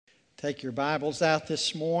Take your Bibles out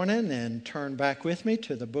this morning and turn back with me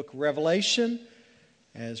to the book of Revelation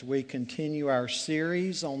as we continue our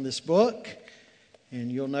series on this book.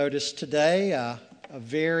 And you'll notice today a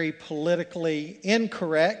very politically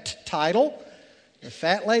incorrect title. The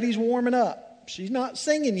fat lady's warming up. She's not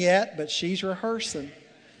singing yet, but she's rehearsing.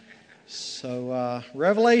 So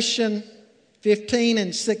Revelation 15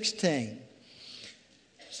 and 16.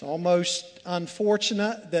 It's almost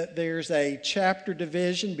unfortunate that there's a chapter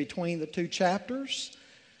division between the two chapters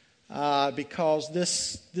because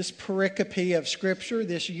this pericope of Scripture,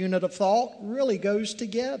 this unit of thought, really goes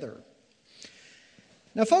together.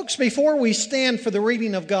 Now, folks, before we stand for the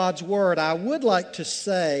reading of God's Word, I would like to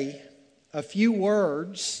say a few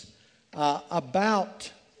words about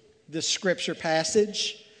this Scripture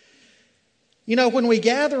passage. You know, when we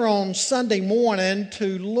gather on Sunday morning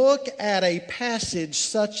to look at a passage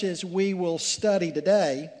such as we will study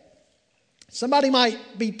today, somebody might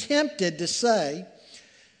be tempted to say,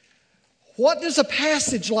 what does a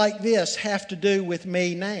passage like this have to do with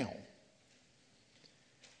me now?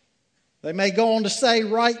 They may go on to say,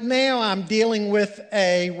 right now I'm dealing with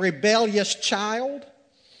a rebellious child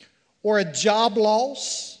or a job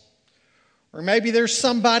loss. Or maybe there's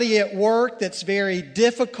somebody at work that's very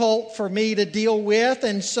difficult for me to deal with.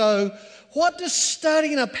 And so what does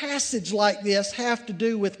studying a passage like this have to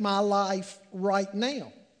do with my life right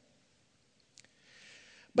now?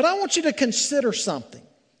 But I want you to consider something.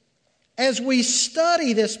 As we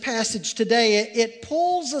study this passage today, it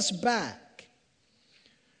pulls us back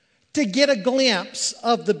to get a glimpse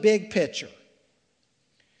of the big picture.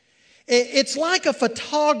 It's like a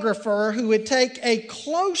photographer who would take a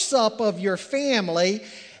close-up of your family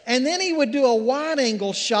and then he would do a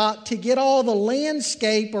wide-angle shot to get all the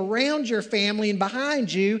landscape around your family and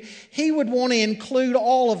behind you. He would want to include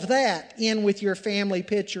all of that in with your family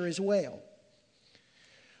picture as well.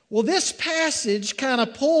 Well, this passage kind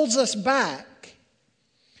of pulls us back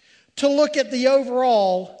to look at the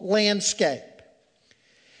overall landscape.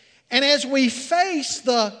 And as we face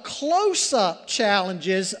the close-up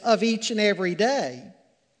challenges of each and every day,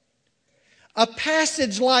 a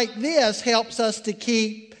passage like this helps us to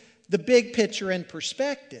keep the big picture in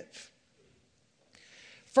perspective.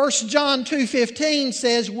 1 John 2:15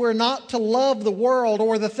 says we're not to love the world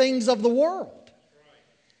or the things of the world.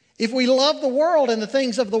 If we love the world and the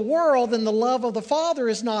things of the world, then the love of the Father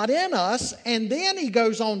is not in us. And then he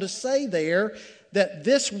goes on to say there that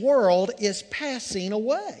this world is passing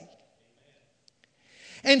away.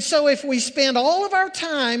 And so if we spend all of our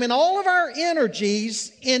time and all of our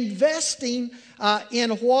energies investing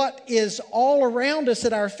in what is all around us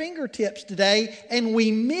at our fingertips today, and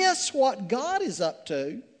we miss what God is up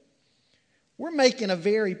to, we're making a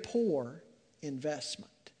very poor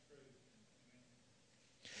investment.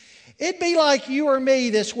 It'd be like you or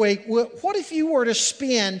me this week. What if you were to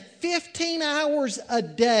spend 15 hours a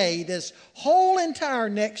day this whole entire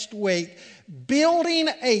next week building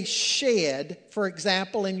a shed, for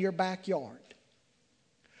example, in your backyard?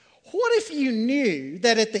 What if you knew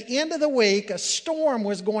that at the end of the week a storm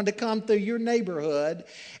was going to come through your neighborhood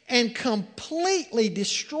and completely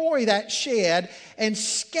destroy that shed and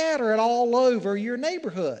scatter it all over your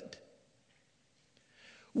neighborhood?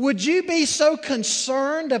 Would you be so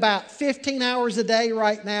concerned about 15 hours a day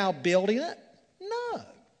right now building it? No.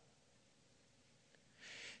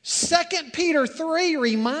 2 Peter 3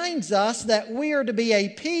 reminds us that we are to be a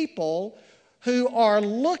people who are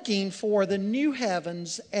looking for the new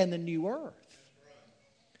heavens and the new earth.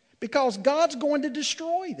 Because God's going to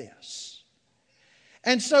destroy this.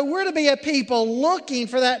 And so we're to be a people looking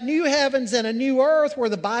for that new heavens and a new earth where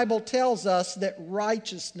the Bible tells us that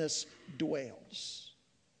righteousness dwells.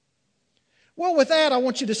 Well, with that, I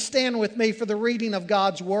want you to stand with me for the reading of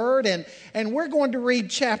God's Word. And we're going to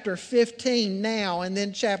read chapter 15 now and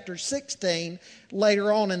then chapter 16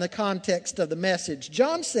 later on in the context of the message.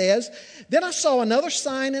 John says, "Then I saw another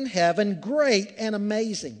sign in heaven, great and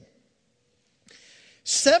amazing.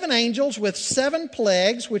 7 angels with 7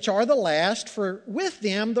 plagues, which are the last, for with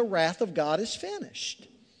them the wrath of God is finished.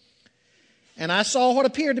 And I saw what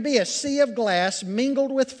appeared to be a sea of glass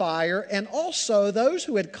mingled with fire, and also those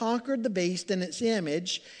who had conquered the beast and its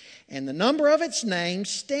image, and the number of its names,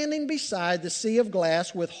 standing beside the sea of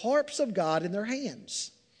glass with harps of God in their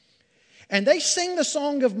hands. And they sing the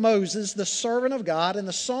song of Moses, the servant of God, and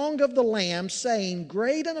the song of the Lamb, saying,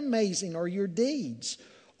 Great and amazing are your deeds,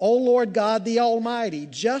 O Lord God the Almighty.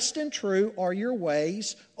 Just and true are your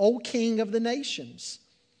ways, O King of the nations.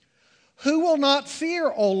 Who will not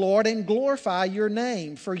fear, O Lord, and glorify your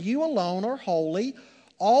name? For you alone are holy.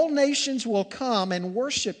 All nations will come and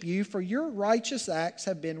worship you, for your righteous acts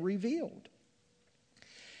have been revealed.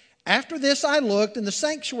 After this I looked, and the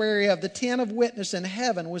sanctuary of the tent of witness in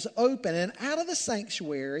heaven was open, and out of the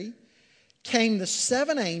sanctuary came the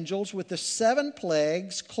 7 angels with the 7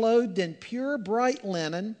 plagues, clothed in pure bright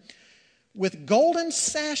linen, with golden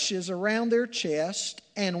sashes around their chest.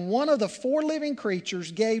 And one of the 4 living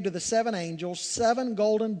creatures gave to the 7 angels 7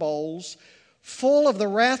 golden bowls full of the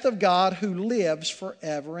wrath of God who lives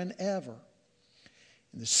forever and ever.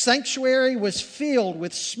 And the sanctuary was filled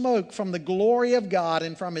with smoke from the glory of God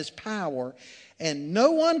and from His power, and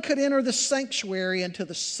no one could enter the sanctuary until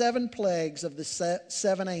the 7 plagues of the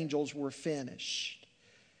 7 angels were finished.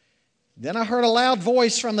 Then I heard a loud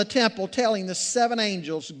voice from the temple telling the 7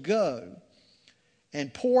 angels, "Go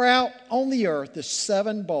and pour out on the earth the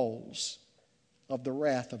 7 bowls of the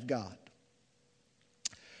wrath of God."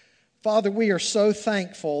 Father, we are so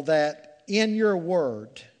thankful that in your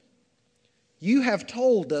word, you have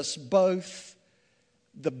told us both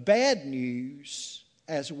the bad news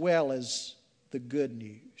as well as the good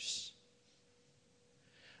news.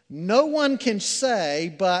 No one can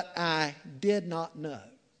say, "But I did not know,"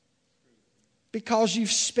 because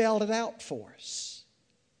you've spelled it out for us.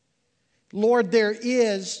 Lord, there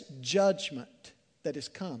is judgment that is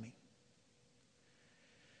coming.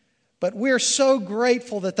 But we're so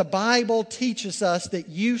grateful that the Bible teaches us that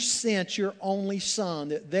you sent your only Son,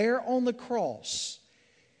 that there on the cross,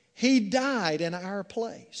 He died in our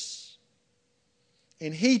place.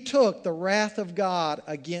 And He took the wrath of God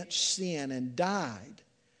against sin and died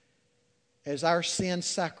as our sin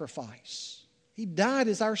sacrifice. He died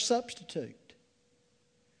as our substitute.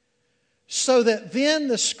 So that then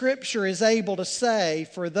the Scripture is able to say,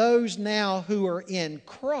 for those now who are in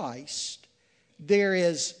Christ, there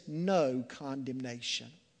is no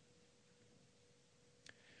condemnation.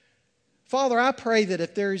 Father, I pray that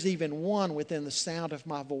if there is even one within the sound of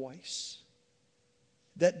my voice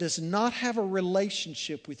that does not have a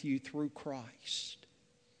relationship with you through Christ,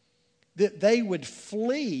 that they would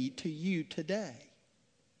flee to you today,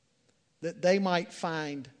 that they might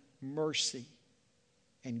find mercy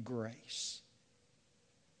and grace.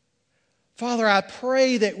 Father, I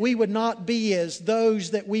pray that we would not be as those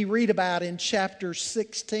that we read about in chapter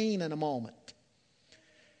 16 in a moment.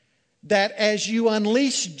 That as you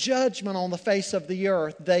unleash judgment on the face of the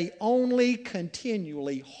earth, they only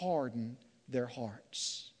continually harden their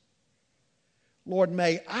hearts. Lord,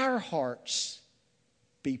 may our hearts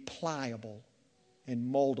be pliable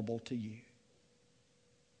and moldable to you.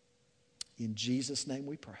 In Jesus' name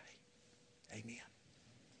we pray. Amen.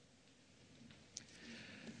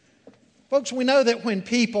 Folks, we know that when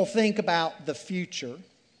people think about the future,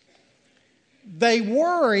 they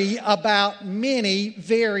worry about many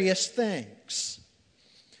various things.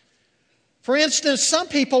 For instance, some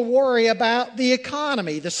people worry about the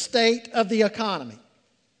economy, the state of the economy.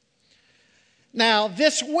 Now,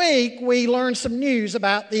 this week we learned some news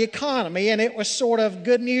about the economy, and it was sort of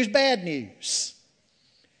good news, bad news.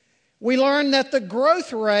 We learned that the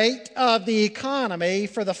growth rate of the economy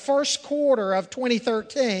for the first quarter of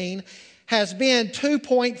 2013 has been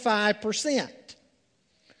 2.5%.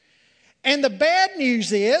 And the bad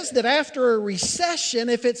news is that after a recession,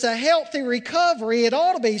 if it's a healthy recovery, it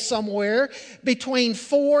ought to be somewhere between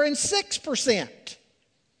 4 and 6%.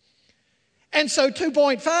 And so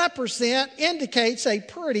 2.5% indicates a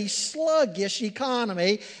pretty sluggish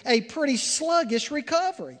economy, a pretty sluggish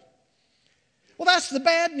recovery. Well, that's the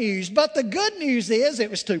bad news. But the good news is it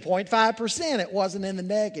was 2.5%. It wasn't in the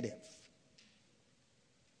negative.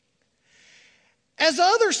 As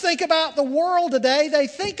others think about the world today, they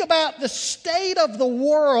think about the state of the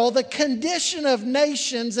world, the condition of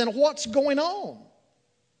nations, and what's going on.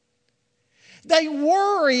 They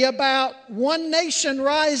worry about one nation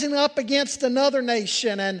rising up against another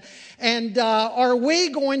nation, and are we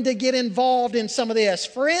going to get involved in some of this?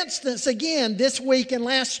 For instance, again, this week and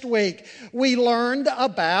last week, we learned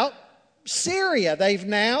about Syria. They've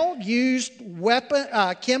now used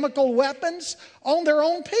chemical weapons on their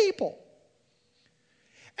own people.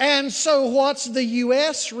 And so what's the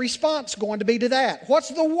U.S. response going to be to that? What's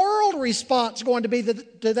the world response going to be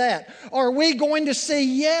to that? Are we going to see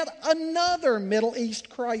yet another Middle East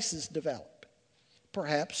crisis develop?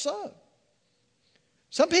 Perhaps so.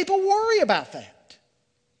 Some people worry about that.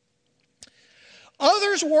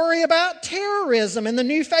 Others worry about terrorism and the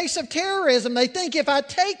new face of terrorism. They think if I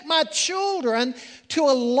take my children to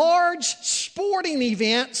a large sporting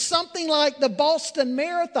event, something like the Boston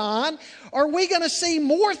Marathon, are we going to see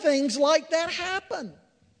more things like that happen?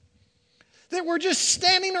 That we're just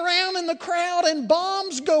standing around in the crowd and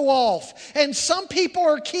bombs go off and some people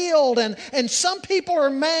are killed and some people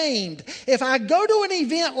are maimed. If I go to an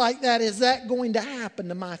event like that, is that going to happen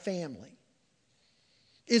to my family?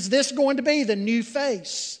 Is this going to be the new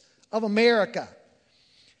face of America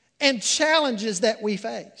and challenges that we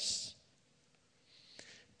face?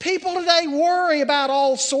 People today worry about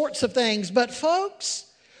all sorts of things, but folks,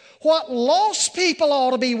 what lost people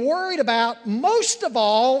ought to be worried about most of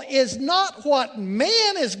all is not what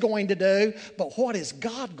man is going to do, but what is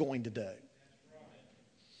God going to do?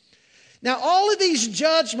 Now, all of these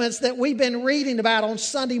judgments that we've been reading about on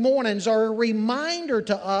Sunday mornings are a reminder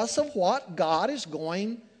to us of what God is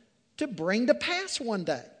going to bring to pass one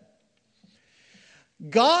day.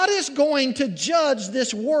 God is going to judge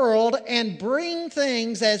this world and bring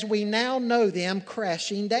things as we now know them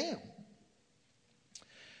crashing down.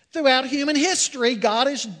 Throughout human history, God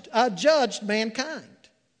has judged mankind.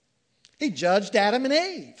 He judged Adam and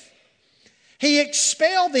Eve. He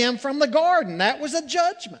expelled them from the garden. That was a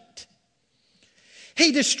judgment.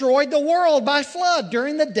 He destroyed the world by flood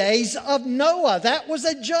during the days of Noah. That was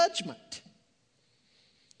a judgment.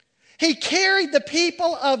 He carried the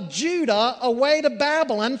people of Judah away to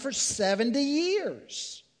Babylon for 70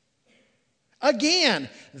 years. Again,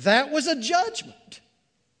 that was a judgment.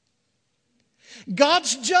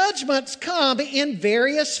 God's judgments come in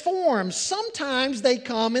various forms. Sometimes they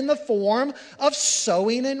come in the form of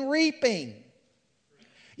sowing and reaping.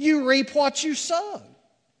 You reap what you sow.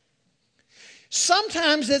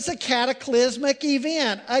 Sometimes it's a cataclysmic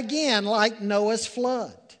event, again, like Noah's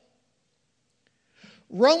flood.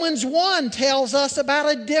 Romans 1 tells us about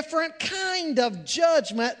a different kind of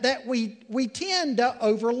judgment that we tend to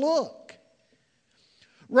overlook.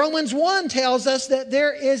 Romans 1 tells us that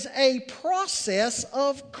there is a process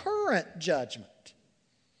of current judgment.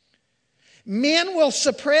 Men will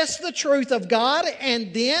suppress the truth of God,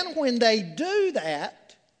 and then when they do that,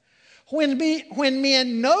 when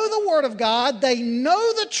men know the Word of God, they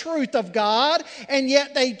know the truth of God, and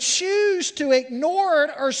yet they choose to ignore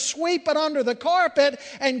it or sweep it under the carpet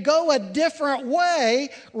and go a different way.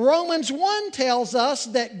 Romans 1 tells us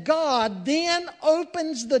that God then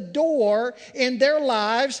opens the door in their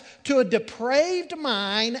lives to a depraved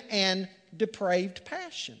mind and depraved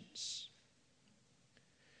passions.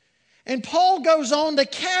 And Paul goes on to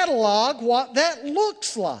catalog what that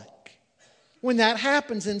looks like when that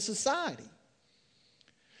happens in society.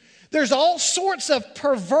 There's all sorts of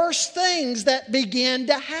perverse things that begin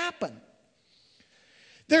to happen.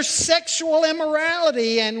 There's sexual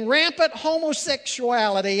immorality and rampant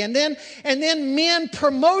homosexuality, and then men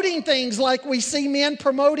promoting things like we see men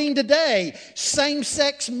promoting today,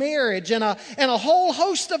 same-sex marriage and a whole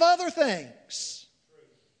host of other things.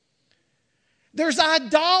 There's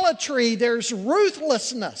idolatry, there's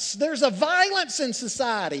ruthlessness, there's a violence in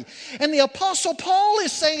society. And the Apostle Paul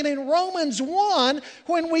is saying in Romans 1,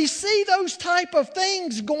 when we see those type of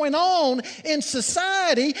things going on in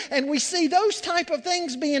society, and we see those type of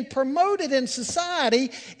things being promoted in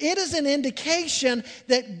society, it is an indication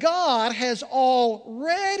that God has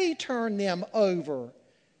already turned them over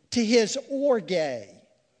to His orge,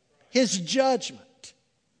 His judgment.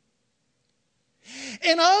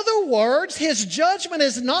 In other words, His judgment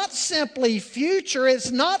is not simply future,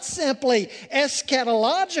 it's not simply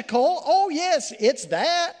eschatological. Oh yes, it's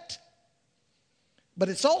that. But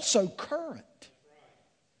it's also current.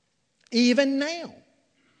 Even now.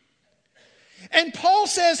 And Paul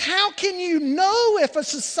says, how can you know if a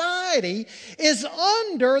society is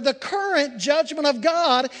under the current judgment of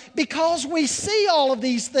God? Because we see all of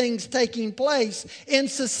these things taking place in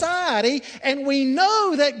society, and we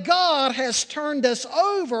know that God has turned us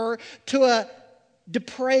over to a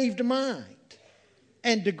depraved mind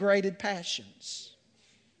and degraded passions.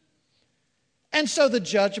 And so the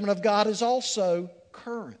judgment of God is also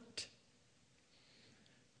current.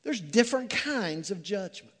 There's different kinds of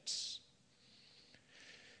judgments.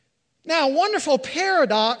 Now, a wonderful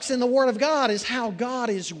paradox in the Word of God is how God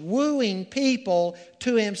is wooing people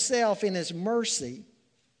to Himself in His mercy.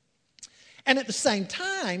 And at the same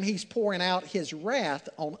time, He's pouring out His wrath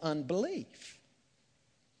on unbelief.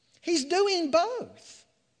 He's doing both.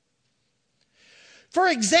 For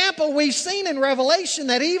example, we've seen in Revelation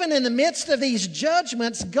that even in the midst of these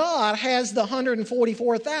judgments, God has the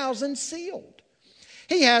 144,000 sealed.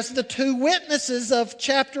 He has the two witnesses of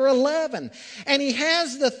chapter 11. And He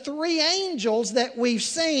has the three angels that we've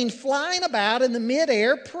seen flying about in the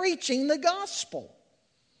midair preaching the gospel.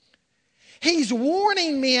 He's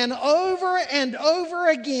warning men over and over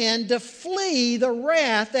again to flee the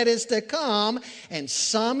wrath that is to come. And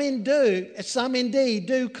some indeed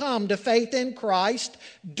do come to faith in Christ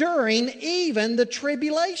during even the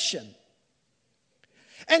tribulation.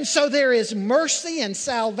 And so there is mercy and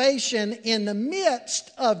salvation in the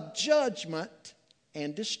midst of judgment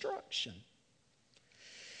and destruction.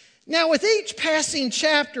 Now, with each passing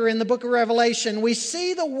chapter in the book of Revelation, we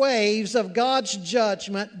see the waves of God's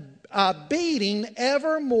judgment beating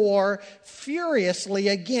ever more furiously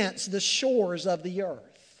against the shores of the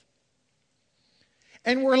earth.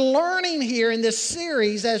 And we're learning here in this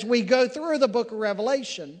series as we go through the book of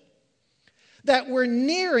Revelation that we're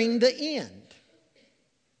nearing the end.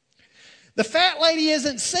 The fat lady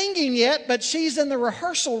isn't singing yet, but she's in the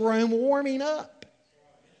rehearsal room warming up.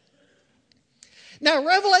 Now,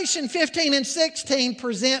 Revelation 15 and 16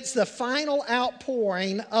 presents the final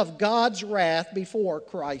outpouring of God's wrath before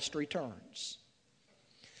Christ returns.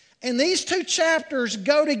 And these two chapters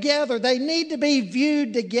go together. They need to be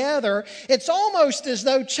viewed together. It's almost as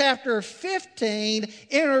though chapter 15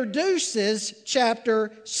 introduces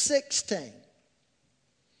chapter 16.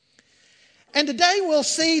 And today we'll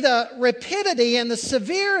see the rapidity and the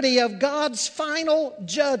severity of God's final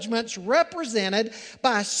judgments represented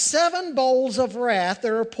by 7 bowls of wrath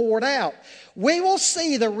that are poured out. We will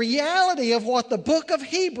see the reality of what the book of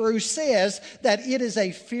Hebrews says, that it is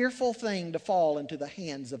a fearful thing to fall into the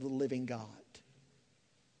hands of the living God.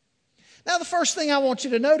 Now, the first thing I want you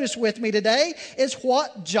to notice with me today is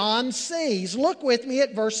what John sees. Look with me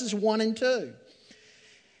at verses 1 and 2.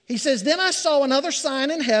 He says, "Then I saw another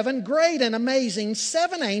sign in heaven, great and amazing,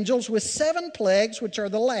 7 angels with 7 plagues, which are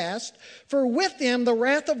the last. For with them the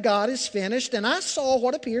wrath of God is finished. And I saw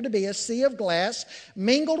what appeared to be a sea of glass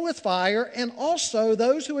mingled with fire, and also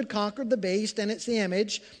those who had conquered the beast and its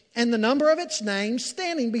image, and the number of its names,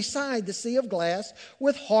 standing beside the sea of glass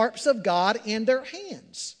with harps of God in their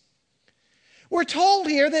hands." We're told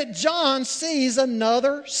here that John sees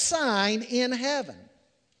another sign in heaven.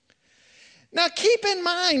 Now, keep in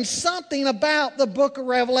mind something about the book of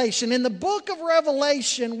Revelation. In the book of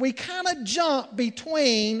Revelation, we kind of jump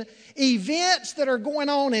between events that are going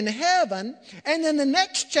on in heaven, and then the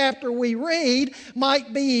next chapter we read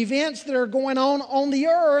might be events that are going on the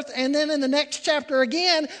earth, and then in the next chapter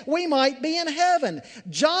again, we might be in heaven.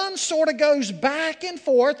 John sort of goes back and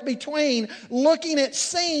forth between looking at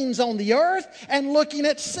scenes on the earth and looking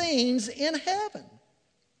at scenes in heaven.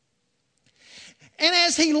 And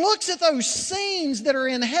as he looks at those scenes that are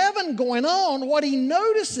in heaven going on, what he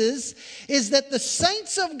notices is that the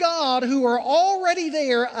saints of God who are already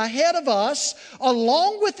there ahead of us,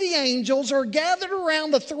 along with the angels, are gathered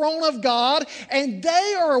around the throne of God, and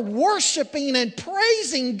they are worshiping and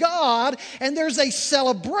praising God, and there's a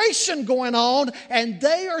celebration going on, and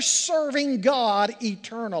they are serving God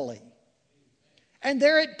eternally. And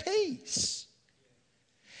they're at peace.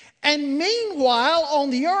 And meanwhile,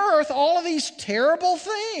 on the earth, all of these terrible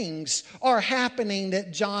things are happening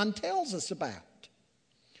that John tells us about.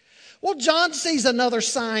 Well, John sees another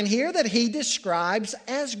sign here that he describes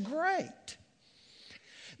as great.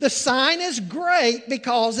 The sign is great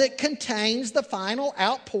because it contains the final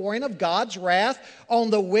outpouring of God's wrath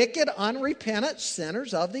on the wicked, unrepentant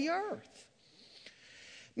sinners of the earth.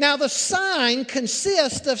 Now, the sign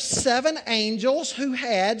consists of 7 angels who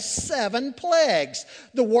had 7 plagues.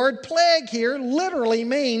 The word plague here literally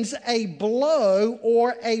means a blow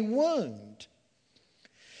or a wound.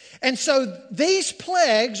 And so these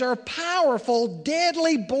plagues are powerful,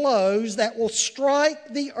 deadly blows that will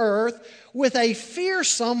strike the earth with a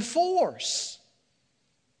fearsome force.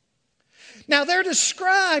 Now, they're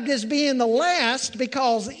described as being the last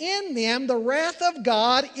because in them the wrath of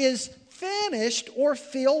God is finished or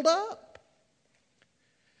filled up.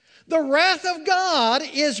 The wrath of God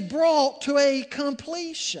is brought to a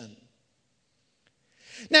completion.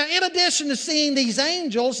 Now, in addition to seeing these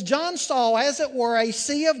angels, John saw, as it were, a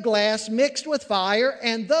sea of glass mixed with fire,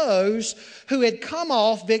 and those who had come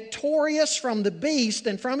off victorious from the beast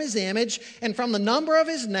and from his image and from the number of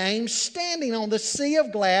his name, standing on the sea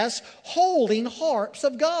of glass, holding harps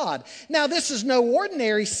of God. Now, this is no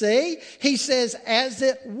ordinary sea. He says, as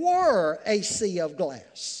it were a sea of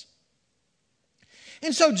glass.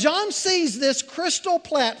 And so John sees this crystal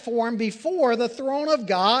platform before the throne of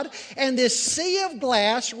God, and this sea of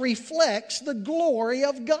glass reflects the glory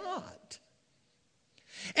of God.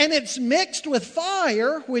 And it's mixed with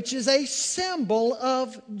fire, which is a symbol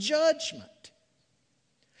of judgment.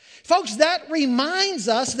 Folks, that reminds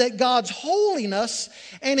us that God's holiness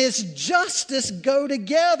and His justice go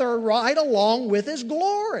together right along with His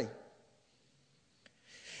glory.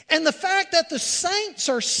 And the fact that the saints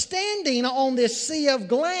are standing on this sea of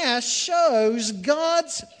glass shows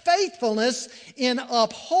God's faithfulness in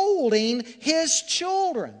upholding His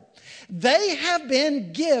children. They have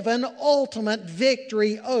been given ultimate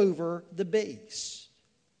victory over the beast.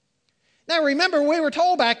 Now remember, we were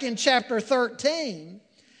told back in chapter 13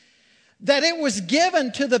 that it was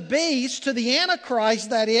given to the beast, to the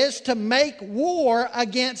Antichrist, that is, to make war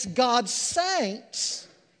against God's saints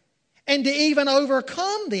and to even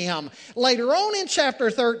overcome them. Later on in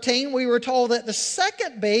chapter 13, we were told that the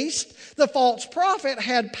second beast, the false prophet,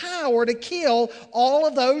 had power to kill all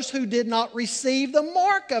of those who did not receive the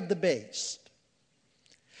mark of the beast.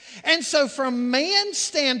 And so from man's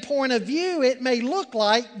standpoint of view, it may look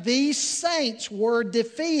like these saints were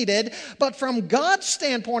defeated. But from God's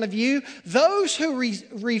standpoint of view, those who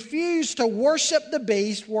refused to worship the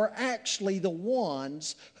beast were actually the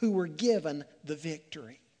ones who were given the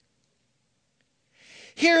victory.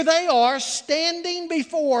 Here they are standing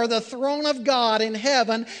before the throne of God in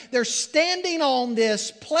heaven. They're standing on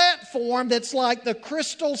this platform that's like the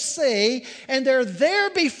crystal sea, and they're there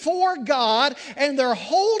before God, and they're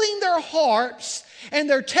holding their harps, and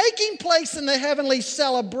they're taking place in the heavenly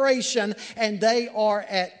celebration, and they are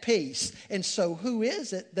at peace. And so who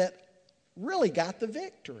is it that really got the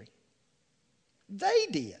victory? They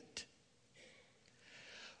did.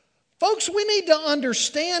 Folks, we need to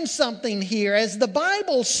understand something here. As the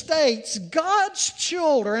Bible states, God's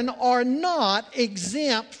children are not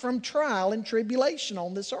exempt from trial and tribulation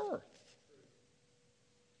on this earth.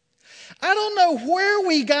 I don't know where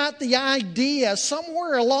we got the idea,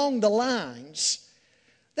 somewhere along the lines,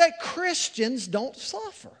 that Christians don't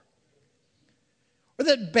suffer, or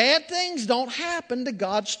that bad things don't happen to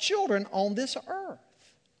God's children on this earth.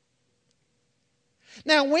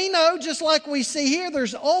 Now we know, just like we see here,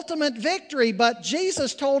 there's ultimate victory, but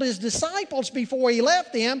Jesus told his disciples before he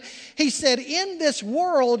left them, he said, in this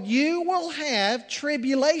world you will have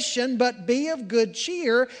tribulation, but be of good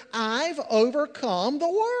cheer, I've overcome the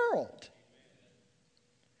world.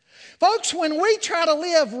 Folks, when we try to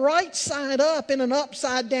live right side up in an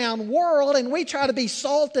upside down world and we try to be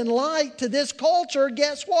salt and light to this culture,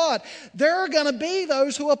 guess what? There are going to be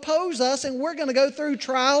those who oppose us, and we're going to go through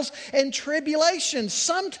trials and tribulations.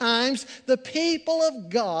 Sometimes the people of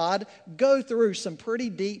God go through some pretty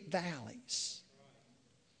deep valleys.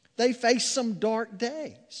 They face some dark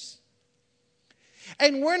days.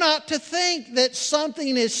 And we're not to think that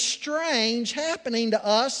something is strange happening to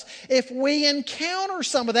us if we encounter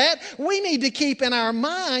some of that. We need to keep in our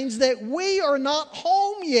minds that we are not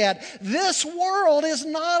home yet. This world is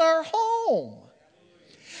not our home.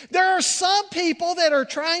 There are some people that are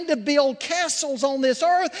trying to build castles on this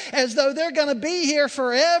earth as though they're going to be here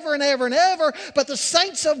forever and ever and ever. But the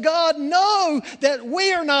saints of God know that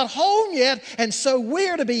we are not home yet, and so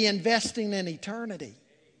we're to be investing in eternity.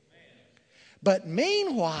 But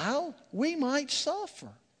meanwhile, we might suffer.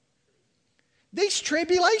 These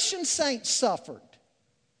tribulation saints suffered.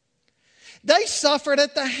 They suffered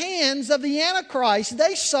at the hands of the Antichrist.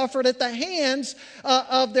 They suffered at the hands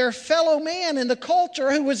of their fellow man in the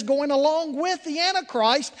culture who was going along with the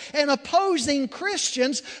Antichrist and opposing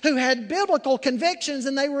Christians who had biblical convictions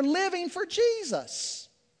and they were living for Jesus.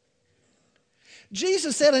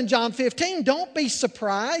 Jesus said in John 15, don't be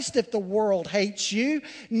surprised if the world hates you.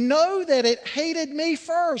 Know that it hated me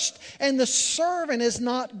first, and the servant is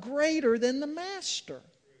not greater than the master.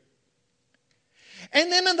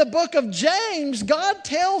 And then in the book of James, God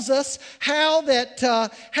tells us how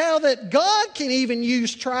that God can even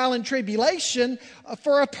use trial and tribulation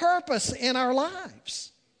for a purpose in our lives.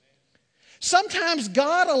 Sometimes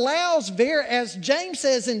God allows, as James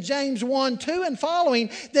says in James 1:2 and following,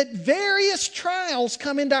 that various trials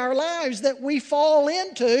come into our lives that we fall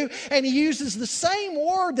into. And he uses the same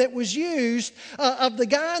word that was used of the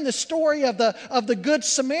guy in the story of the Good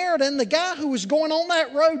Samaritan, the guy who was going on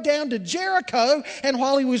that road down to Jericho. And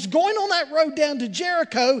while he was going on that road down to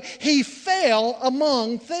Jericho, he fell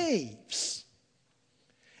among thieves.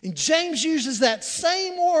 And James uses that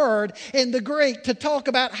same word in the Greek to talk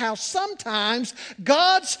about how sometimes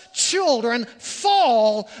God's children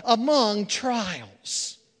fall among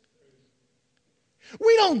trials.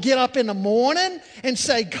 We don't get up in the morning and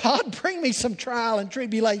say, God, bring me some trial and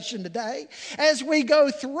tribulation today. As we go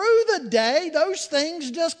through the day, those things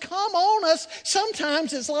just come on us.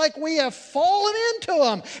 Sometimes it's like we have fallen into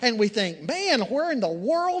them and we think, man, where in the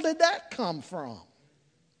world did that come from?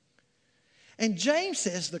 And James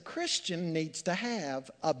says the Christian needs to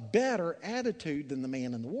have a better attitude than the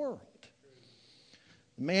man in the world.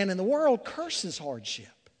 The man in the world curses hardship.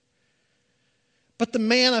 But the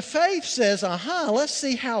man of faith says, let's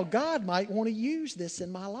see how God might want to use this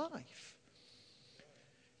in my life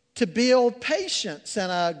to build patience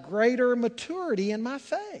and a greater maturity in my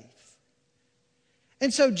faith.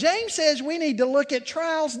 And so James says we need to look at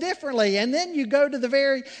trials differently. And then you go to the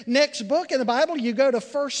very next book in the Bible, you go to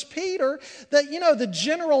 1 Peter, the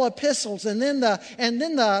general epistles, and then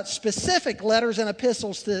the specific letters and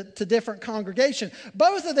epistles to different congregations.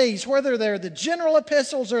 Both of these, whether they're the general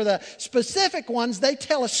epistles or the specific ones, they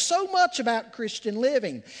tell us so much about Christian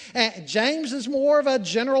living. James is more of a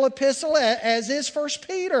general epistle, as is 1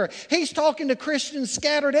 Peter. He's talking to Christians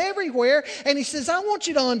scattered everywhere, and he says, I want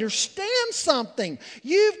you to understand something.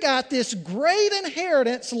 You've got this great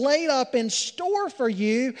inheritance laid up in store for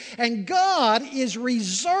you, and God is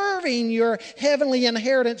reserving your heavenly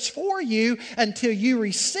inheritance for you until you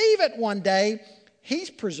receive it one day. He's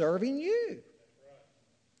preserving you.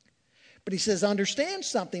 But he says, understand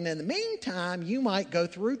something. In the meantime, you might go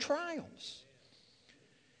through trials.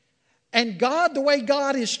 And God, the way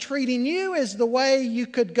God is treating you is the way you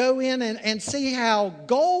could go in and see how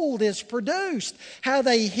gold is produced, how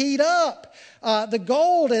they heat up the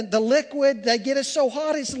gold and the liquid. They get it so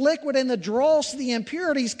hot it's liquid, and the dross, the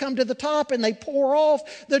impurities come to the top and they pour off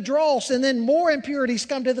the dross, and then more impurities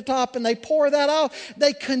come to the top and they pour that off.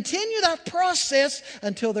 They continue that process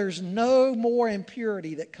until there's no more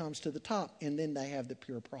impurity that comes to the top, and then they have the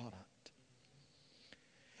pure product.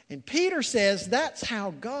 And Peter says that's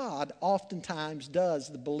how God oftentimes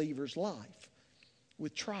does the believer's life,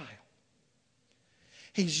 with trial.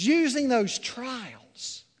 He's using those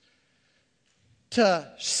trials to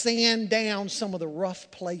sand down some of the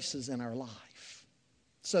rough places in our life,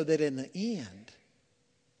 so that in the end,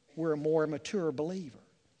 we're a more mature believer.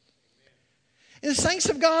 And the saints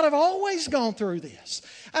of God have always gone through this.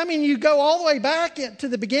 I mean, you go all the way back to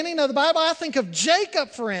the beginning of the Bible. I think of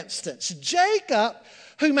Jacob, for instance. Jacob,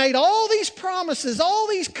 who made all these promises, all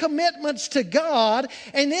these commitments to God,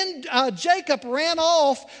 and then Jacob ran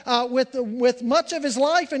off with much of his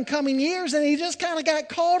life in coming years, and he just kind of got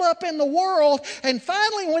caught up in the world. And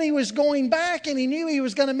finally, when he was going back and he knew he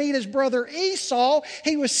was going to meet his brother Esau,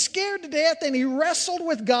 he was scared to death, and he wrestled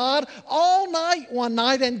with God all night one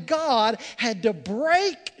night, and God had to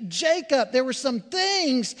break Jacob. There were some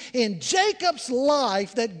things in Jacob's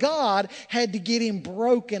life that God had to get him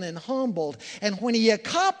broken and humbled. And when he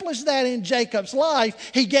accomplished that in Jacob's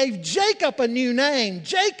life, he gave Jacob a new name.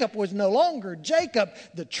 Jacob was no longer Jacob,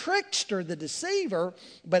 the trickster, the deceiver,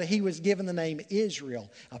 but he was given the name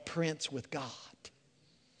Israel, a prince with God.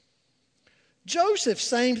 Joseph,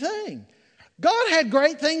 same thing. God had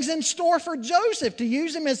great things in store for Joseph, to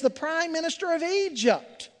use him as the prime minister of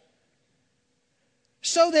Egypt,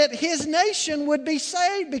 so that his nation would be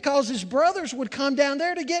saved, because his brothers would come down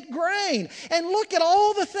there to get grain. And look at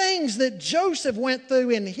all the things that Joseph went through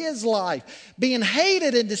in his life, being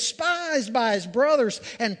hated and despised by his brothers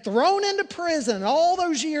and thrown into prison, and all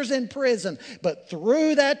those years in prison. But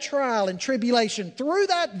through that trial and tribulation, through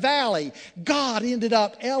that valley, God ended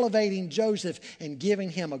up elevating Joseph and giving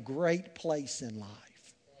him a great place in life.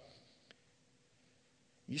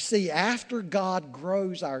 You see, after God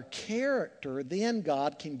grows our character, then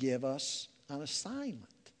God can give us an assignment.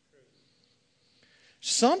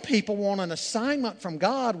 Some people want an assignment from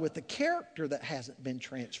God with a character that hasn't been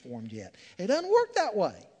transformed yet. It doesn't work that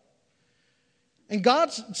way. And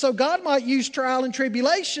God might use trial and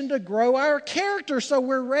tribulation to grow our character so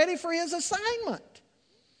we're ready for His assignment.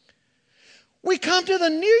 We come to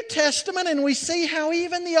the New Testament and we see how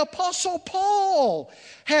even the Apostle Paul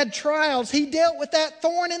had trials. He dealt with that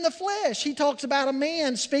thorn in the flesh. He talks about a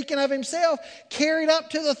man, speaking of himself, carried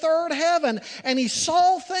up to the third heaven. And he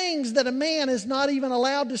saw things that a man is not even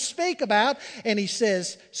allowed to speak about. And he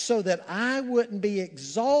says, so that I wouldn't be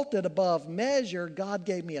exalted above measure, God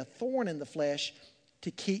gave me a thorn in the flesh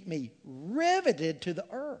to keep me riveted to the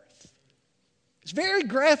earth. It's very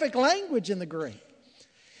graphic language in the Greek.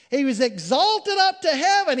 He was exalted up to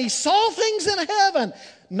heaven. He saw things in heaven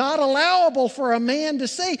not allowable for a man to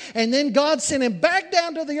see. And then God sent him back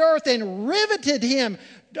down to the earth and riveted him,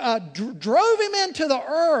 drove him into the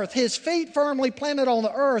earth, his feet firmly planted on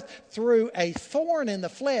the earth, through a thorn in the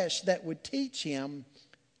flesh that would teach him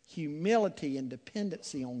humility and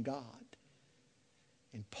dependency on God.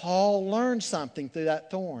 And Paul learned something through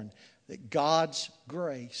that thorn, that God's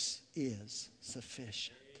grace is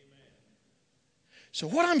sufficient. So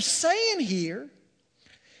what I'm saying here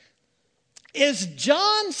is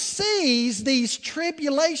John sees these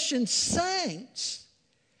tribulation saints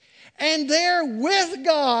And they're with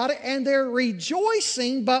God and they're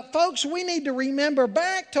rejoicing. But folks, we need to remember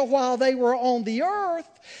back to while they were on the earth,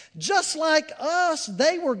 just like us,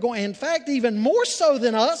 they were going, in fact, even more so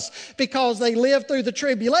than us, because they lived through the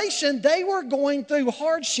tribulation, they were going through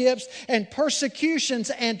hardships and persecutions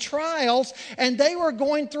and trials, and they were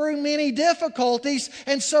going through many difficulties.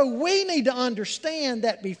 And so we need to understand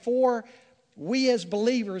that before we as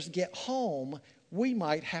believers get home, we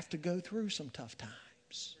might have to go through some tough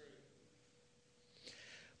times.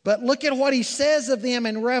 But look at what he says of them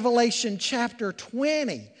in Revelation chapter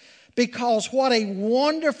 20. Because what a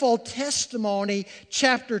wonderful testimony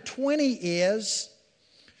chapter 20 is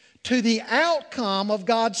to the outcome of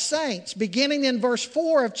God's saints. Beginning in verse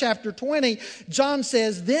 4 of chapter 20, John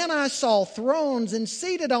says, "Then I saw thrones, and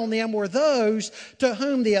seated on them were those to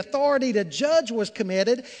whom the authority to judge was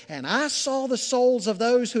committed. And I saw the souls of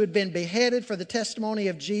those who had been beheaded for the testimony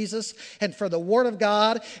of Jesus and for the word of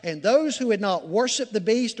God, and those who had not worshipped the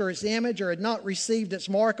beast or its image, or had not received its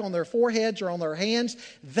mark on their foreheads or on their hands.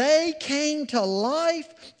 They came to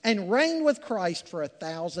life and reigned with Christ for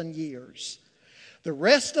 1,000 years. The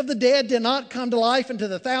rest of the dead did not come to life until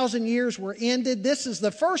the 1,000 years were ended. This is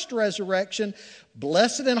the first resurrection.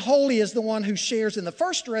 Blessed and holy is the one who shares in the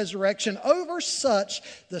first resurrection. Over such,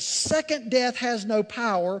 the second death has no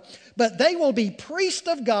power, but they will be priests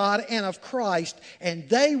of God and of Christ, and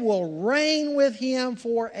they will reign with him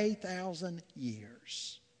for 1,000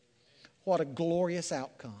 years. What a glorious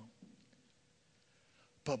outcome.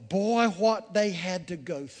 But boy, what they had to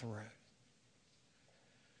go through.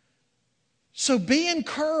 So be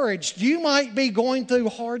encouraged. You might be going through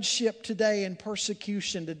hardship today and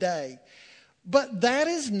persecution today, but that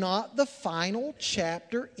is not the final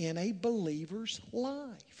chapter in a believer's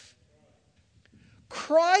life.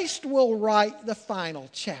 Christ will write the final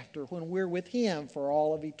chapter when we're with him for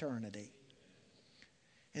all of eternity.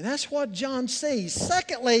 And that's what John sees.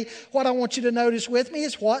 Secondly, what I want you to notice with me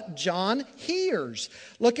is what John hears.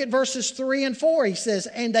 Look at verses 3 and 4. He says,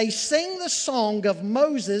 "And they sing the song of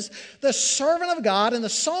Moses, the servant of God, and the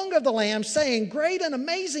song of the Lamb, saying, Great and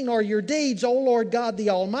amazing are your deeds, O Lord God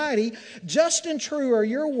the Almighty. Just and true are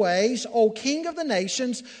your ways, O King of the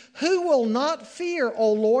nations. Who will not fear,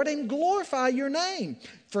 O Lord, and glorify your name?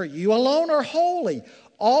 For you alone are holy.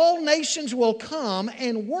 All nations will come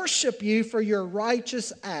and worship you, for your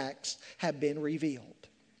righteous acts have been revealed."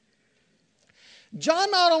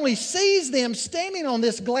 John not only sees them standing on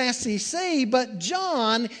this glassy sea, but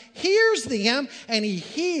John hears them, and he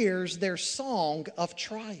hears their song of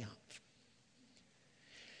triumph.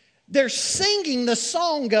 They're singing the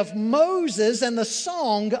song of Moses and the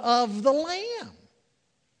song of the Lamb.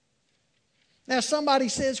 Now somebody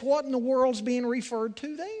says, what in the world's being referred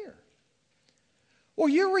to there? Well,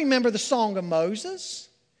 you remember the Song of Moses,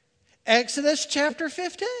 Exodus chapter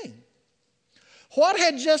 15. What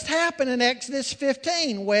had just happened in Exodus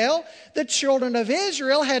 15? Well, the children of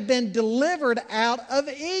Israel had been delivered out of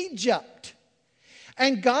Egypt.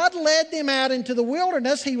 And God led them out into the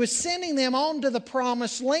wilderness. He was sending them on to the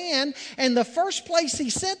promised land. And the first place he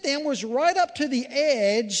sent them was right up to the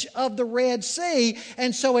edge of the Red Sea.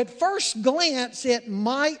 And so at first glance, it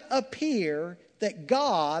might appear that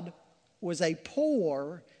God was a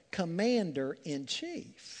poor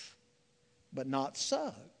commander-in-chief, but not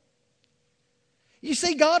so. You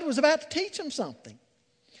see, God was about to teach them something.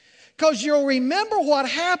 Because you'll remember what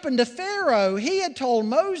happened to Pharaoh. He had told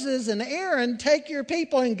Moses and Aaron, take your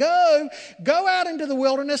people and go out into the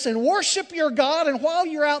wilderness and worship your God, and while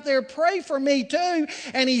you're out there, pray for me too.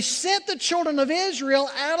 And he sent the children of Israel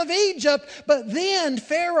out of Egypt, but then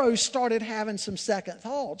Pharaoh started having some second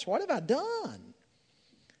thoughts. What have I done?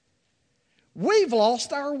 We've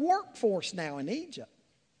lost our workforce now in Egypt.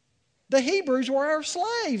 The Hebrews were our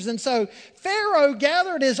slaves. And so Pharaoh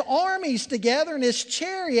gathered his armies together in his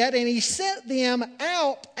chariot, and he sent them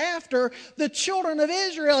out after the children of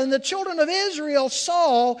Israel. And the children of Israel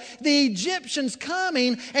saw the Egyptians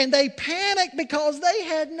coming, and they panicked because they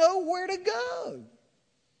had nowhere to go.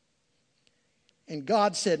 And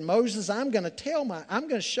God said, Moses, I'm going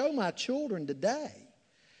to show my children today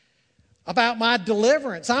about my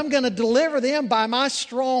deliverance. I'm going to deliver them by my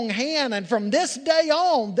strong hand. And from this day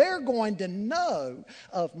on, they're going to know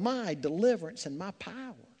of my deliverance and my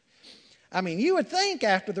power. I mean, you would think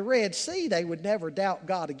after the Red Sea they would never doubt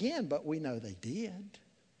God again, but we know they did.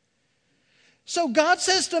 So God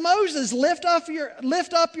says to Moses, lift up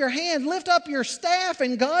your hand, lift up your staff,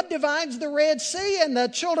 and God divides the Red Sea, and the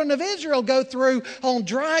children of Israel go through on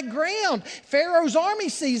dry ground. Pharaoh's army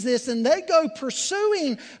sees this, and they go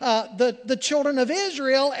pursuing the children of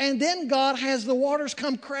Israel, and then God has the waters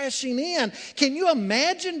come crashing in. Can you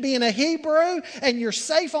imagine being a Hebrew, and you're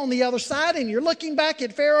safe on the other side, and you're looking back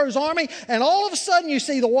at Pharaoh's army, and all of a sudden you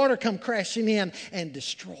see the water come crashing in and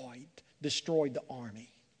destroyed the army?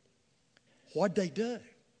 What'd they do?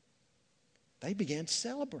 They began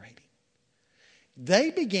celebrating.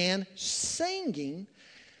 They began singing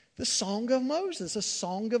the song of Moses, a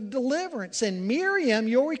song of deliverance. And Miriam,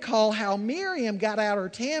 you'll recall how Miriam got out her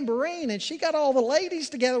tambourine, and she got all the ladies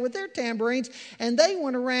together with their tambourines, and they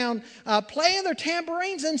went around playing their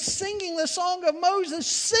tambourines and singing the song of Moses,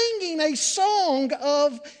 singing a song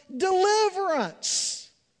of deliverance.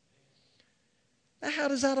 Now, how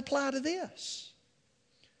does that apply to this?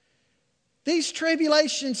 These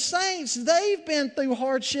tribulation saints, they've been through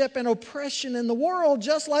hardship and oppression in the world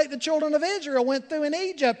just like the children of Israel went through in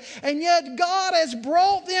Egypt. And yet God has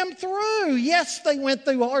brought them through. Yes, they went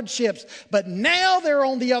through hardships, but now they're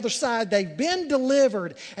on the other side. They've been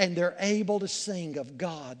delivered, and they're able to sing of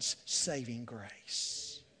God's saving grace.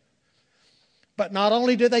 But not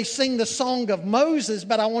only do they sing the song of Moses,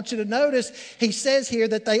 but I want you to notice he says here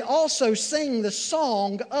that they also sing the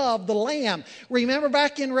song of the Lamb. Remember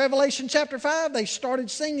back in Revelation chapter 5, they started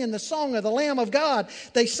singing the song of the Lamb of God.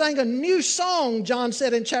 They sang a new song, John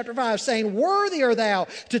said in chapter 5, saying, "Worthy art thou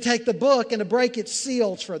to take the book and to break its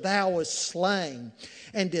seals, for thou wast slain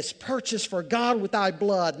and didst purchase for God with thy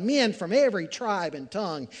blood men from every tribe and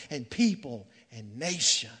tongue and people and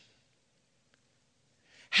nation."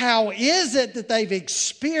 How is it that they've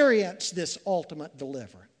experienced this ultimate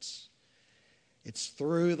deliverance? It's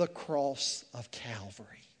through the cross of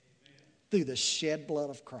Calvary, through the shed blood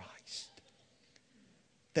of Christ,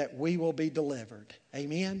 that we will be delivered.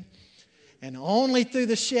 Amen? And only through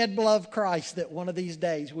the shed blood of Christ that one of these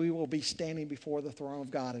days we will be standing before the throne of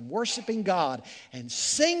God and worshiping God and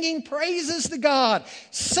singing praises to God,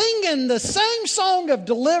 singing the same song of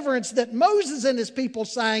deliverance that Moses and his people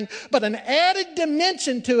sang, but an added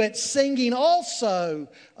dimension to it, singing also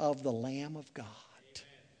of the Lamb of God.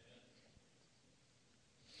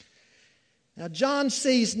 Now, John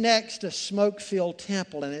sees next a smoke-filled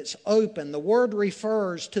temple, and it's open. The word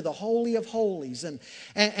refers to the Holy of Holies.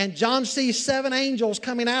 And John sees 7 angels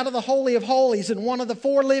coming out of the Holy of Holies, and one of the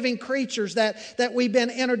 4 living creatures that we've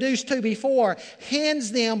been introduced to before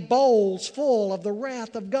hands them bowls full of the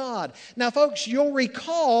wrath of God. Now, folks, you'll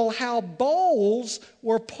recall how bowls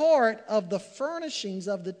were part of the furnishings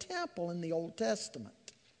of the temple in the Old Testament.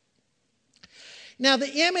 Now,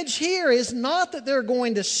 the image here is not that they're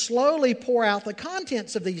going to slowly pour out the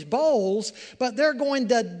contents of these bowls, but they're going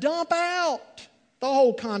to dump out the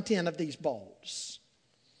whole content of these bowls.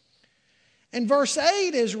 And verse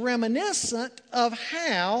 8 is reminiscent of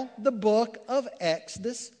how the book of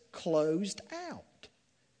Exodus closed out.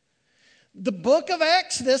 The book of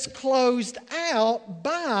Exodus closed out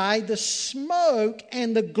by the smoke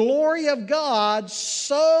and the glory of God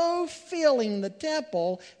so filling the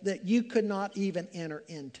temple that you could not even enter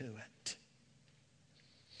into it.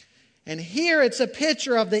 And here it's a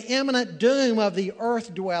picture of the imminent doom of the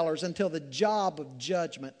earth dwellers until the job of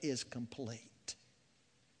judgment is complete.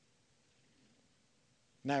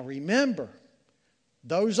 Now remember,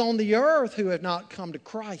 those on the earth who have not come to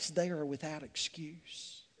Christ, they are without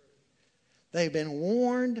excuse. They've been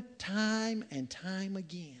warned time and time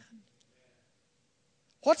again.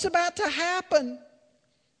 What's about to happen?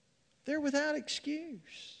 They're without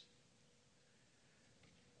excuse.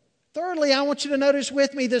 Thirdly, I want you to notice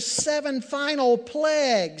with me the 7 final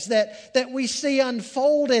plagues that we see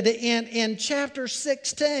unfolded in chapter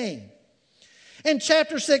 16. In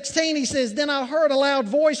chapter 16, he says, "Then I heard a loud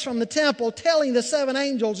voice from the temple telling the 7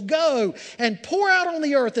 angels, 'Go and pour out on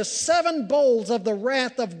the earth the 7 bowls of the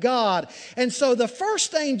wrath of God.' And so the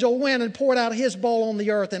first angel went and poured out his bowl on the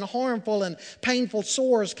earth, and harmful and painful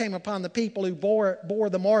sores came upon the people who bore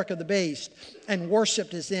the mark of the beast and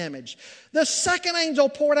worshipped his image. The second angel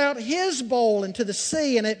poured out his bowl into the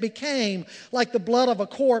sea, and it became like the blood of a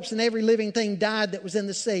corpse, and every living thing died that was in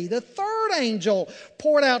the sea. The third angel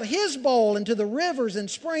poured out his bowl into the rivers and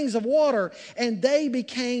springs of water, and they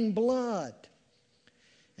became blood.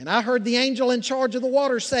 And I heard the angel in charge of the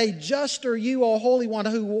waters say, 'Just are you, O Holy One,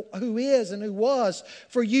 who is and who was,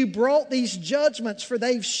 for you brought these judgments, for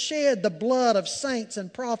they've shed the blood of saints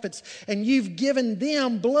and prophets, and you've given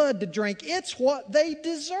them blood to drink. It's what they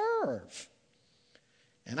deserve.'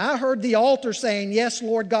 And I heard the altar saying, Yes,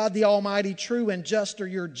 Lord God the Almighty, true and just are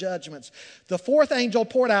your judgments. The fourth angel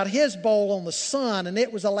poured out his bowl on the sun, and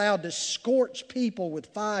it was allowed to scorch people with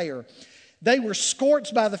fire. They were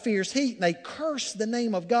scorched by the fierce heat, and they cursed the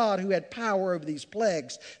name of God who had power over these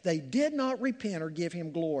plagues. They did not repent or give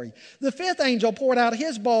him glory. The fifth angel poured out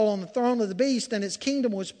his bowl on the throne of the beast, and its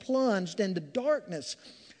kingdom was plunged into darkness.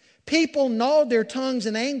 People gnawed their tongues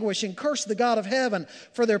in anguish and cursed the God of heaven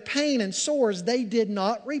for their pain and sores. They did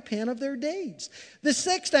not repent of their deeds. The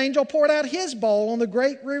sixth angel poured out his bowl on the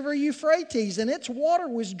great river Euphrates, and its water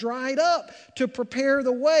was dried up to prepare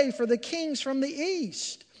the way for the kings from the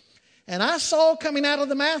east. And I saw coming out of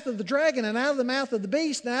the mouth of the dragon and out of the mouth of the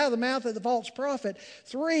beast and out of the mouth of the false prophet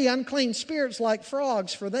 3 unclean spirits like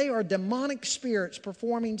frogs, for they are demonic spirits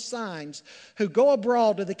performing signs who go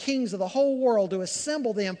abroad to the kings of the whole world to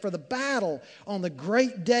assemble them for the battle on the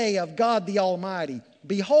great day of God the Almighty.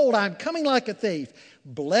 Behold, I am coming like a thief.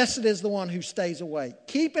 Blessed is the one who stays awake,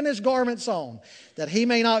 keeping his garments on, that he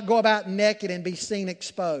may not go about naked and be seen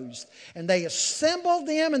exposed. And they assembled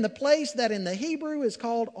them in the place that in the Hebrew is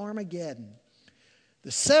called Armageddon.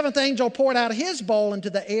 The seventh angel poured out his bowl into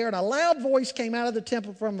the air, and a loud voice came out of the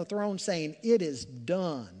temple from the throne saying, It is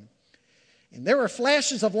done. And there were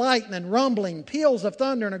flashes of lightning, rumbling, peals of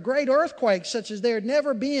thunder, and a great earthquake such as there had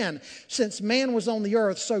never been since man was on the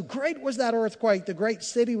earth. So great was that earthquake, the great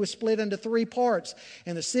city was split into 3 parts,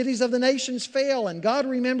 and the cities of the nations fell. And God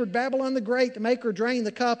remembered Babylon the Great to make her drain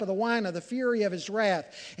the cup of the wine of the fury of his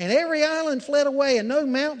wrath. And every island fled away, and no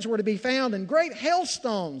mountains were to be found, and great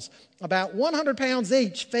hailstones, about 100 pounds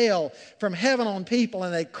each, fell from heaven on people,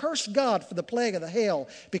 and they cursed God for the plague of the hail,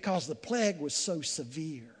 because the plague was so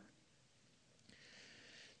severe.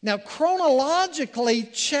 Now, chronologically,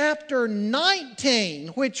 chapter 19,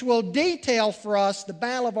 which will detail for us the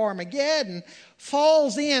Battle of Armageddon,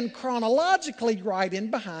 falls in chronologically right in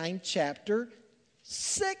behind chapter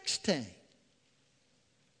 16.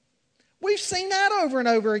 We've seen that over and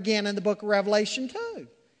over again in the book of Revelation too.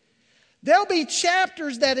 There'll be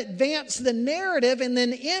chapters that advance the narrative, and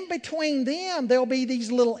then in between them, there'll be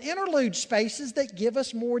these little interlude spaces that give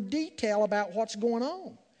us more detail about what's going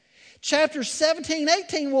on. Chapters 17,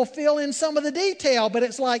 18 will fill in some of the detail, but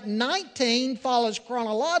it's like 19 follows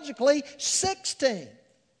chronologically 16.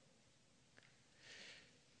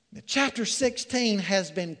 Now, chapter 16 has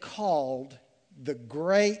been called the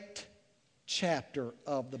great chapter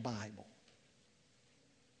of the Bible.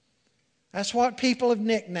 That's what people have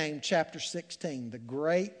nicknamed chapter 16, the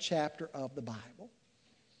great chapter of the Bible.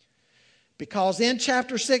 Because in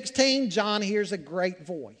chapter 16, John hears a great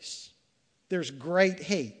voice. There's great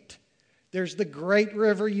heat. There's the great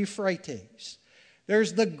river Euphrates.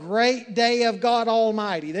 There's the great day of God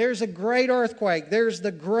Almighty. There's a great earthquake. There's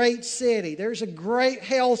the great city. There's a great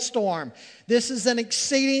hailstorm. This is an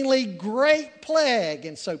exceedingly great plague,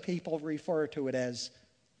 and so people refer to it as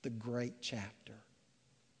the great chapter.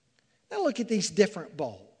 Now look at these different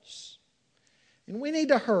bowls. And we need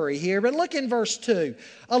to hurry here, but look in verse 2.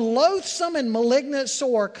 A loathsome and malignant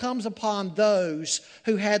sore comes upon those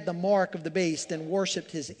who had the mark of the beast and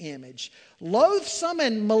worshipped his image. Loathsome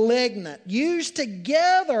and malignant. Used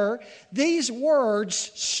together, these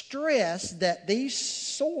words stress that these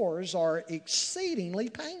sores are exceedingly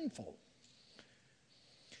painful.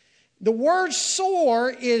 The word sore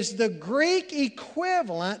is the Greek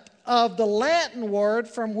equivalent of the Latin word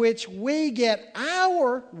from which we get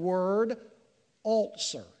our word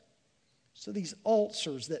ulcer. So these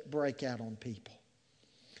ulcers that break out on people.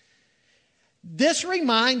 This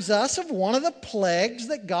reminds us of one of the plagues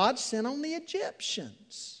that God sent on the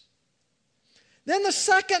Egyptians. Then the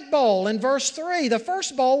second bowl in verse 3. The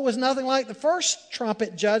first bowl was nothing like the first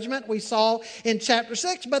trumpet judgment we saw in chapter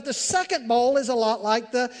 6, but the second bowl is a lot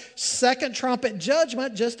like the second trumpet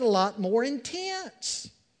judgment, just a lot more intense.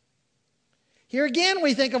 Here again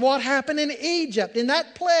we think of what happened in Egypt. In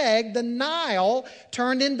that plague, the Nile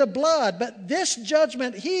turned into blood. But this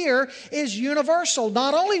judgment here is universal.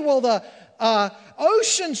 Not only will the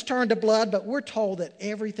oceans turn to blood, but we're told that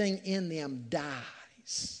everything in them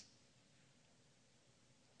dies.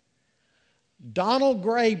 Donald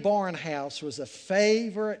Gray Barnhouse was a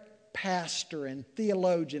favorite pastor and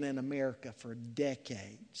theologian in America for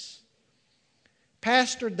decades.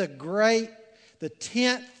 Pastored the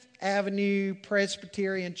 10th Avenue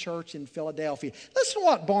Presbyterian Church in Philadelphia. Listen to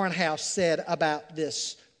what Barnhouse said about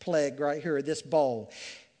this plague right here, this bowl.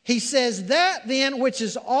 He says, that then which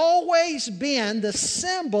has always been the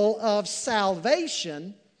symbol of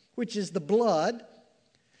salvation, which is the blood,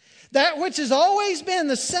 That which has always been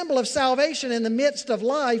the symbol of salvation in the midst of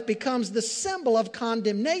life becomes the symbol of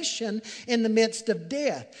condemnation in the midst of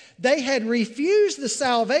death. They had refused the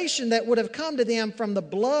salvation that would have come to them from the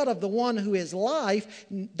blood of the one who is life.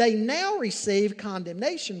 They now receive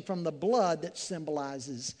condemnation from the blood that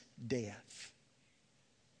symbolizes death.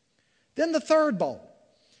 Then the third bowl.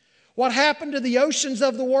 What happened to the oceans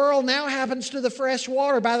of the world now happens to the fresh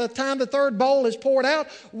water. By the time the third bowl is poured out,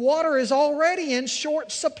 water is already in short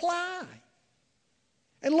supply.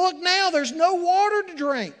 And look now, there's no water to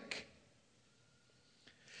drink.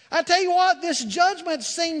 I tell you what, this judgment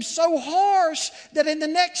seems so harsh that in the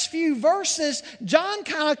next few verses, John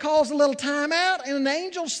kind of calls a little time out, and an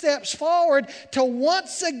angel steps forward to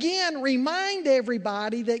once again remind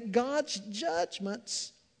everybody that God's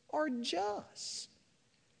judgments are just.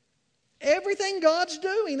 Everything God's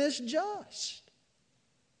doing is just.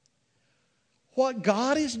 What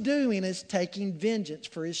God is doing is taking vengeance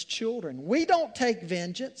for His children. We don't take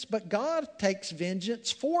vengeance, but God takes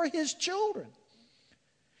vengeance for His children.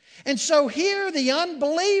 And so here the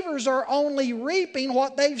unbelievers are only reaping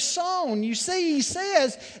what they've sown. You see, He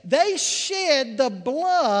says they shed the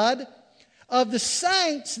blood of the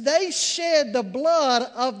saints, they shed the blood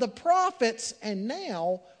of the prophets, and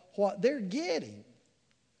now what they're getting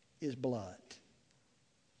is blood.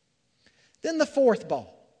 Then the fourth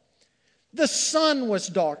bowl. The sun was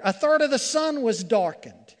dark. A third of the sun was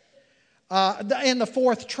darkened. In the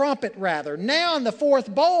fourth trumpet, rather. Now in the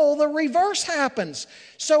fourth bowl, the reverse happens.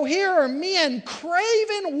 So here are men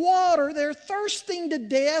craving water. They're thirsting to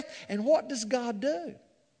death. And what does God do?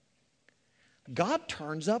 God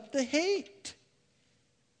turns up the heat.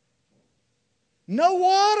 No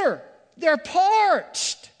water. They're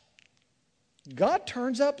parched. God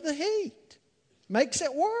turns up the heat, makes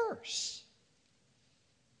it worse.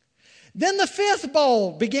 Then the fifth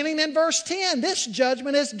bowl, beginning in verse 10, this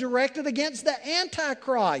judgment is directed against the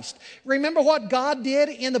Antichrist. Remember what God did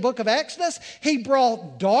in the book of Exodus? He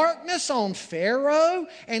brought darkness on Pharaoh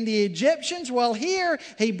and the Egyptians. Well, here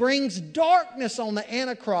He brings darkness on the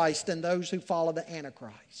Antichrist and those who follow the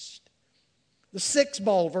Antichrist. The sixth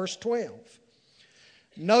bowl, verse 12.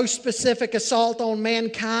 No specific assault on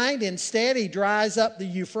mankind. Instead, He dries up the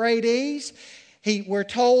Euphrates. We're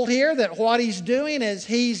told here that what He's doing is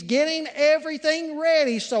He's getting everything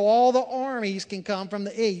ready so all the armies can come from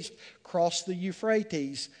the east, cross the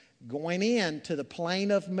Euphrates, going into the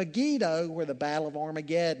plain of Megiddo where the Battle of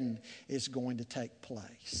Armageddon is going to take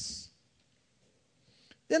place.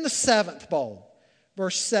 Then the seventh bowl,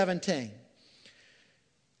 verse 17.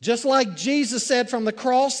 Just like Jesus said from the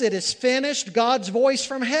cross, it is finished, God's voice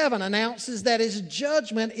from heaven announces that His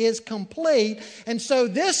judgment is complete. And so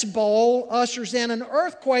this bowl ushers in an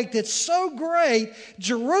earthquake that's so great,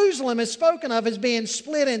 Jerusalem is spoken of as being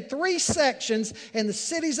split in three sections and the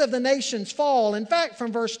cities of the nations fall. In fact,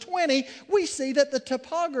 from verse 20, we see that the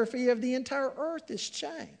topography of the entire earth is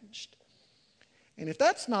changed. And if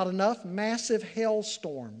that's not enough, massive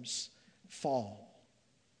hailstorms fall.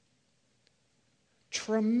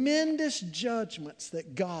 Tremendous judgments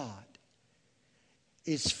that God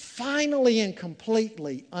is finally and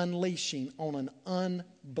completely unleashing on an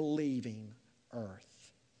unbelieving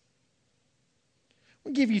earth.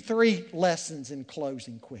 I'll give you three lessons in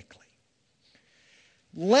closing quickly.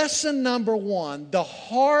 Lesson number one, the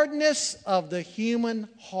hardness of the human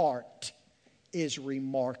heart is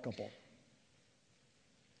remarkable.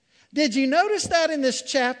 Did you notice that in this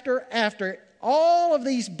chapter? After all of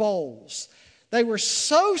these bowls, they were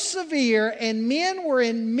so severe and men were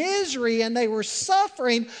in misery and they were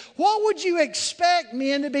suffering. What would you expect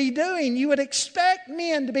men to be doing? You would expect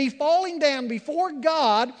men to be falling down before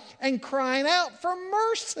God and crying out for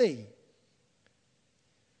mercy.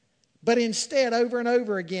 But instead, over and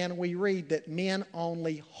over again, we read that men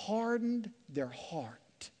only hardened their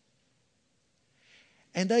heart.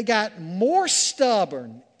 And they got more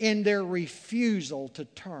stubborn in their refusal to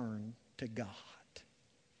turn to God.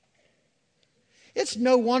 It's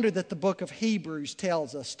no wonder that the book of Hebrews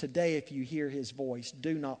tells us today, if you hear His voice,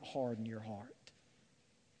 do not harden your heart.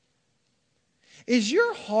 Is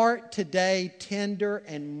your heart today tender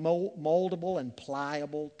and moldable and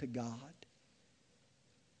pliable to God?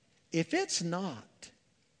 If it's not,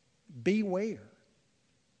 beware.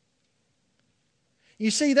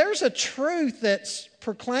 You see, there's a truth that's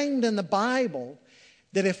proclaimed in the Bible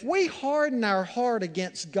that if we harden our heart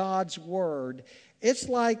against God's Word, it's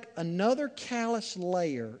like another callous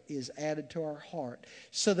layer is added to our heart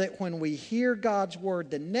so that when we hear God's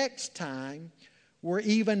Word the next time, we're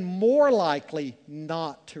even more likely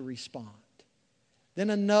not to respond. Then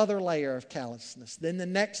another layer of callousness. Then the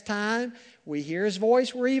next time we hear His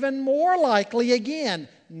voice, we're even more likely again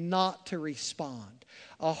not to respond.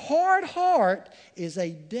 A hard heart is a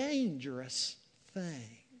dangerous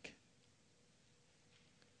thing.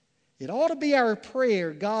 It ought to be our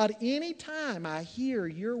prayer, God, anytime I hear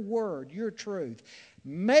your word, your truth,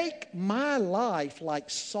 make my life like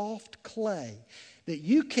soft clay, that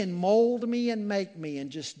you can mold me and make me and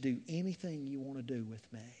just do anything you want to do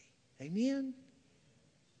with me. Amen?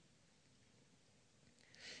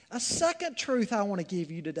 A second truth I want to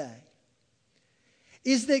give you today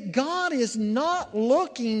is that God is not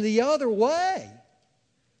looking the other way.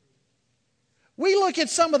 We look at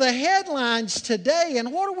some of the headlines today,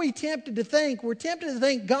 and what are we tempted to think? We're tempted to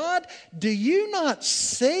think, God, do you not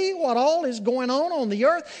see what all is going on the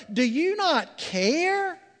earth? Do you not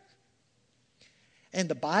care? And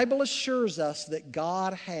the Bible assures us that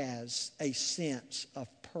God has a sense of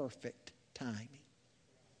perfect timing.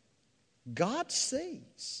 God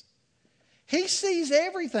sees. He sees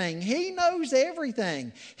everything. He knows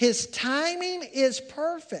everything. His timing is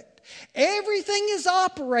perfect. Everything is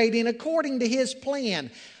operating according to His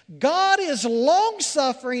plan. God is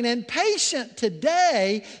long-suffering and patient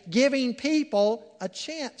today, giving people a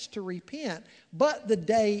chance to repent. But the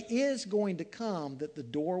day is going to come that the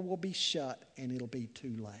door will be shut and it'll be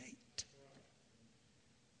too late.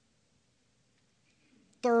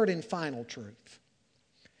 Third and final truth.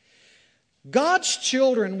 God's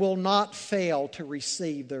children will not fail to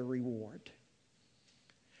receive their reward.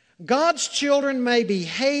 God's children may be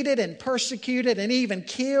hated and persecuted and even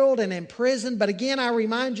killed and imprisoned. But again, I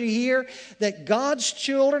remind you here that God's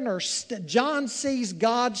children John sees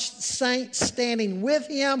God's saints standing with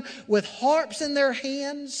Him with harps in their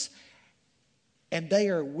hands. And they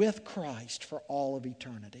are with Christ for all of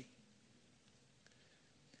eternity.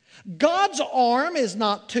 God's arm is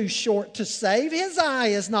not too short to save. His eye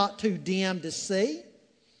is not too dim to see.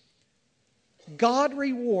 God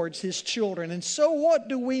rewards His children. And so what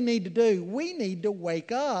do we need to do? We need to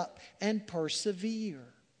wake up and persevere.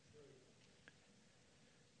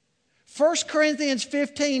 1 Corinthians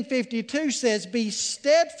 15:52 says, be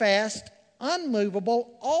steadfast,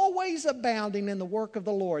 unmovable, always abounding in the work of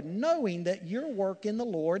the Lord, knowing that your work in the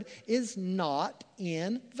Lord is not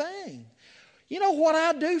in vain. You know what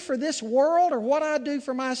I do for this world or what I do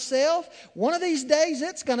for myself, one of these days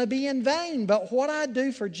it's going to be in vain. But what I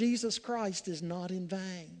do for Jesus Christ is not in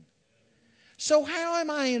vain. So how am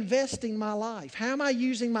I investing my life? How am I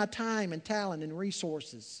using my time and talent and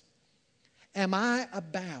resources? Am I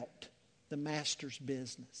about the Master's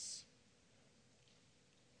business?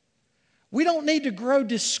 We don't need to grow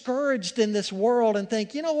discouraged in this world and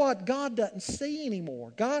think, you know what, God doesn't see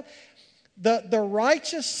anymore. The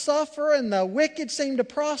righteous suffer and the wicked seem to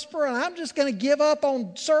prosper, and I'm just going to give up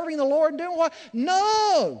on serving the Lord and doing what?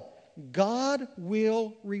 No! God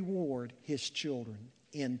will reward His children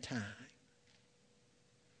in time.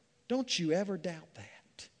 Don't you ever doubt that.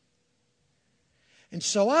 And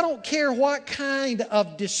so I don't care what kind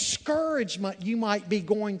of discouragement you might be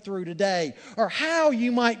going through today or how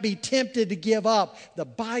you might be tempted to give up. The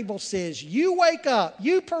Bible says you wake up,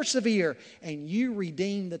 you persevere, and you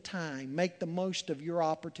redeem the time. Make the most of your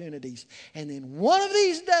opportunities. And then one of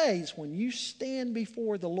these days when you stand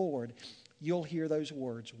before the Lord, you'll hear those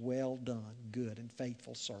words, well done, good and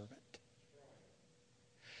faithful servant.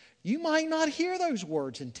 You might not hear those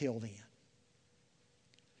words until then,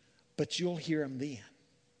 but you'll hear them then.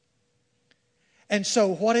 And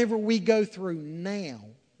so whatever we go through now,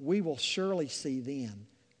 we will surely see then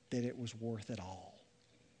that it was worth it all.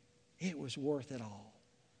 It was worth it all.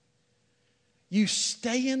 You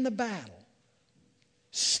stay in the battle.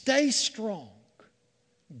 Stay strong.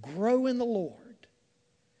 Grow in the Lord.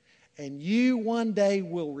 And you one day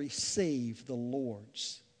will receive the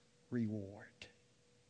Lord's reward.